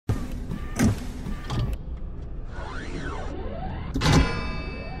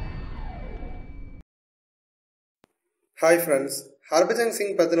Hi friends, Harbhajan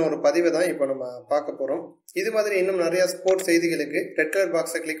Singh பற்றின ஒரு பதிவை தான் இப்போ நம்ம பார்க்க போகிறோம். இது மாதிரி இன்னும் நிறையா ஸ்போர்ட்ஸ் செய்திகளுக்கு ரெட் கலர்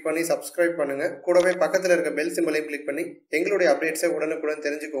பாக்ஸை கிளிக் பண்ணி சப்ஸ்கிரைப் பண்ணுங்கள். கூடவே பக்கத்தில் இருக்க பெல் சிம்பலையும் கிளிக் பண்ணி எங்களுடைய அப்டேட்ஸை உடனுக்குடன்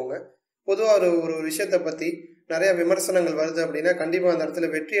தெரிஞ்சுக்கோங்க. பொதுவாக ஒரு விஷயத்தை பற்றி நிறையா விமர்சனங்கள் வருது அப்படின்னா கண்டிப்பாக அந்த இடத்துல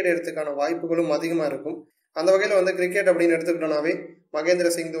வெற்றி அடைகிறதுக்கான வாய்ப்புகளும் அதிகமாக இருக்கும். அந்த வகையில் கிரிக்கெட் அப்படின்னு எடுத்துக்கிட்டோம்னாவே மகேந்திர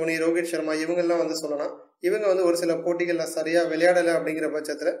சிங் தோனி, ரோஹித் சர்மா இவங்கெல்லாம் சொல்லலாம். இவங்க ஒரு சில போட்டிகளில் சரியாக விளையாடலை அப்படிங்கிற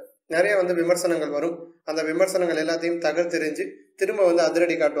பட்சத்தில் நிறைய விமர்சனங்கள் வரும். அந்த விமர்சனங்கள் எல்லாத்தையும் தகர்த்தெறிஞ்சு திரும்ப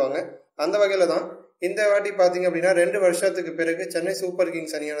அதிரடி காட்டுவாங்க. அந்த வகையில தான் இந்த வாட்டி பார்த்தீங்க அப்படின்னா 2 வருஷத்துக்கு பிறகு சென்னை சூப்பர்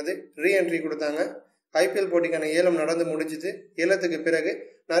கிங்ஸ் அணியானது ரீஎன்ட்ரி கொடுத்தாங்க. ஐபிஎல் போட்டிக்கான ஏலம் நடந்து முடிஞ்சுது. ஏலத்துக்கு பிறகு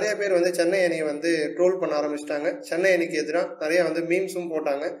நிறைய பேர் சென்னை அணியை ட்ரோல் பண்ண ஆரம்பிச்சிட்டாங்க. சென்னை அணிக்கு எதிராக நிறைய மீம்ஸும்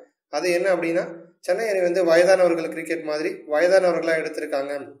போட்டாங்க. அது என்ன அப்படின்னா, சென்னை அணி வயதானவர்கள் கிரிக்கெட் மாதிரி வயதானவர்களா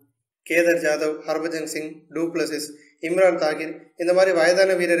எடுத்திருக்காங்க. கேதர் ஜாதவ், ஹர்பஜன் சிங், டூப்ளசிஸ், இம்ரான் தாகிர் இந்த மாதிரி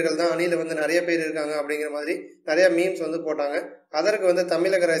வயதான வீரர்கள் தான் அணியில் நிறைய பேர் இருக்காங்க அப்படிங்கிற மாதிரி நிறைய மீம்ஸ் போட்டாங்க. அதற்கு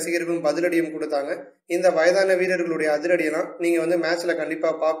தமிழக ரசிகர்களும் பதிலடியும் கொடுத்தாங்க. இந்த வயதான வீரர்களுடைய அதிரடியெல்லாம் நீங்கள் மேட்ச்ல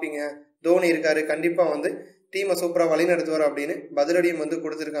கண்டிப்பாக பார்ப்பீங்க. தோனி இருக்காரு, கண்டிப்பாக டீமை சூப்பராக வழி நடத்துவார் அப்படின்னு பதிலடியும்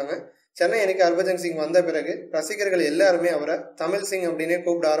கொடுத்துருக்காங்க. சென்னை அணிக்கு ஹர்பஜன் சிங் வந்த பிறகு ரசிகர்கள் எல்லாருமே அவரை தமிழ் சிங் அப்படின்னே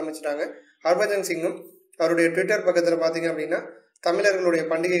கூப்பிட ஆரம்பிச்சிட்டாங்க. ஹர்பஜன் சிங்கும் அவருடைய ட்விட்டர் பக்கத்தில் பார்த்தீங்க அப்படின்னா தமிழர்களுடைய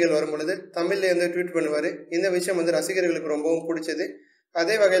பண்டிகைகள் வரும் பொழுது தமிழ்ல ட்வீட் பண்ணுவார். இந்த விஷயம் ரசிகர்களுக்கு ரொம்பவும் பிடிச்சது.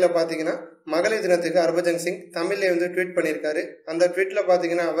 அதே வகையில் பார்த்தீங்கன்னா மகளிர் தினத்துக்கு ஹர்பஜன் சிங் தமிழ்ல ட்வீட் பண்ணியிருக்காரு. அந்த ட்வீட்ல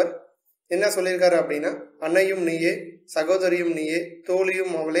பார்த்தீங்கன்னா அவர் என்ன சொல்லியிருக்காரு அப்படின்னா, அன்னையும் நீயே, சகோதரியும் நீயே,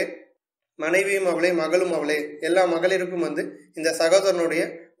 தோழியும் அவளே, மனைவியும் அவளே, மகளும் அவளே, எல்லா மகளிருக்கும் இந்த சகோதரனுடைய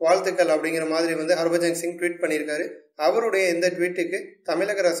வாழ்த்துக்கள் அப்படிங்கிற மாதிரி ஹர்பஜன் சிங் ட்வீட் பண்ணியிருக்காரு. அவருடைய இந்த ட்வீட்டுக்கு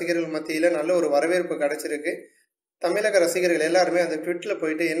தமிழக ரசிகர்கள் மத்தியில் நல்ல ஒரு வரவேற்பு கிடைச்சிருக்கு. தமிழக ரசிகர்கள் எல்லாருமே அந்த ட்விட்டில்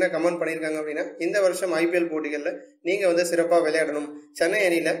போயிட்டு என்ன கமெண்ட் பண்ணியிருக்காங்க அப்படின்னா, இந்த வருஷம் ஐபிஎல் போட்டிகளில் நீங்கள் சிறப்பாக விளையாடணும், சென்னை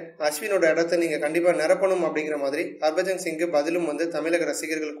அணியில் அஸ்வினோட இடத்த நீங்கள் கண்டிப்பாக நிரப்பணும் அப்படிங்கிற மாதிரி ஹர்பஜன் சிங்கு பதிலும் தமிழக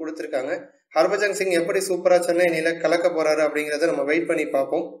ரசிகர்கள் கொடுத்துருக்காங்க. ஹர்பஜன் சிங் எப்படி சூப்பராக சென்னை அணியில் கலக்க போகிறாரு அப்படிங்கிறத நம்ம வெயிட் பண்ணி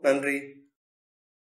பார்ப்போம். நன்றி.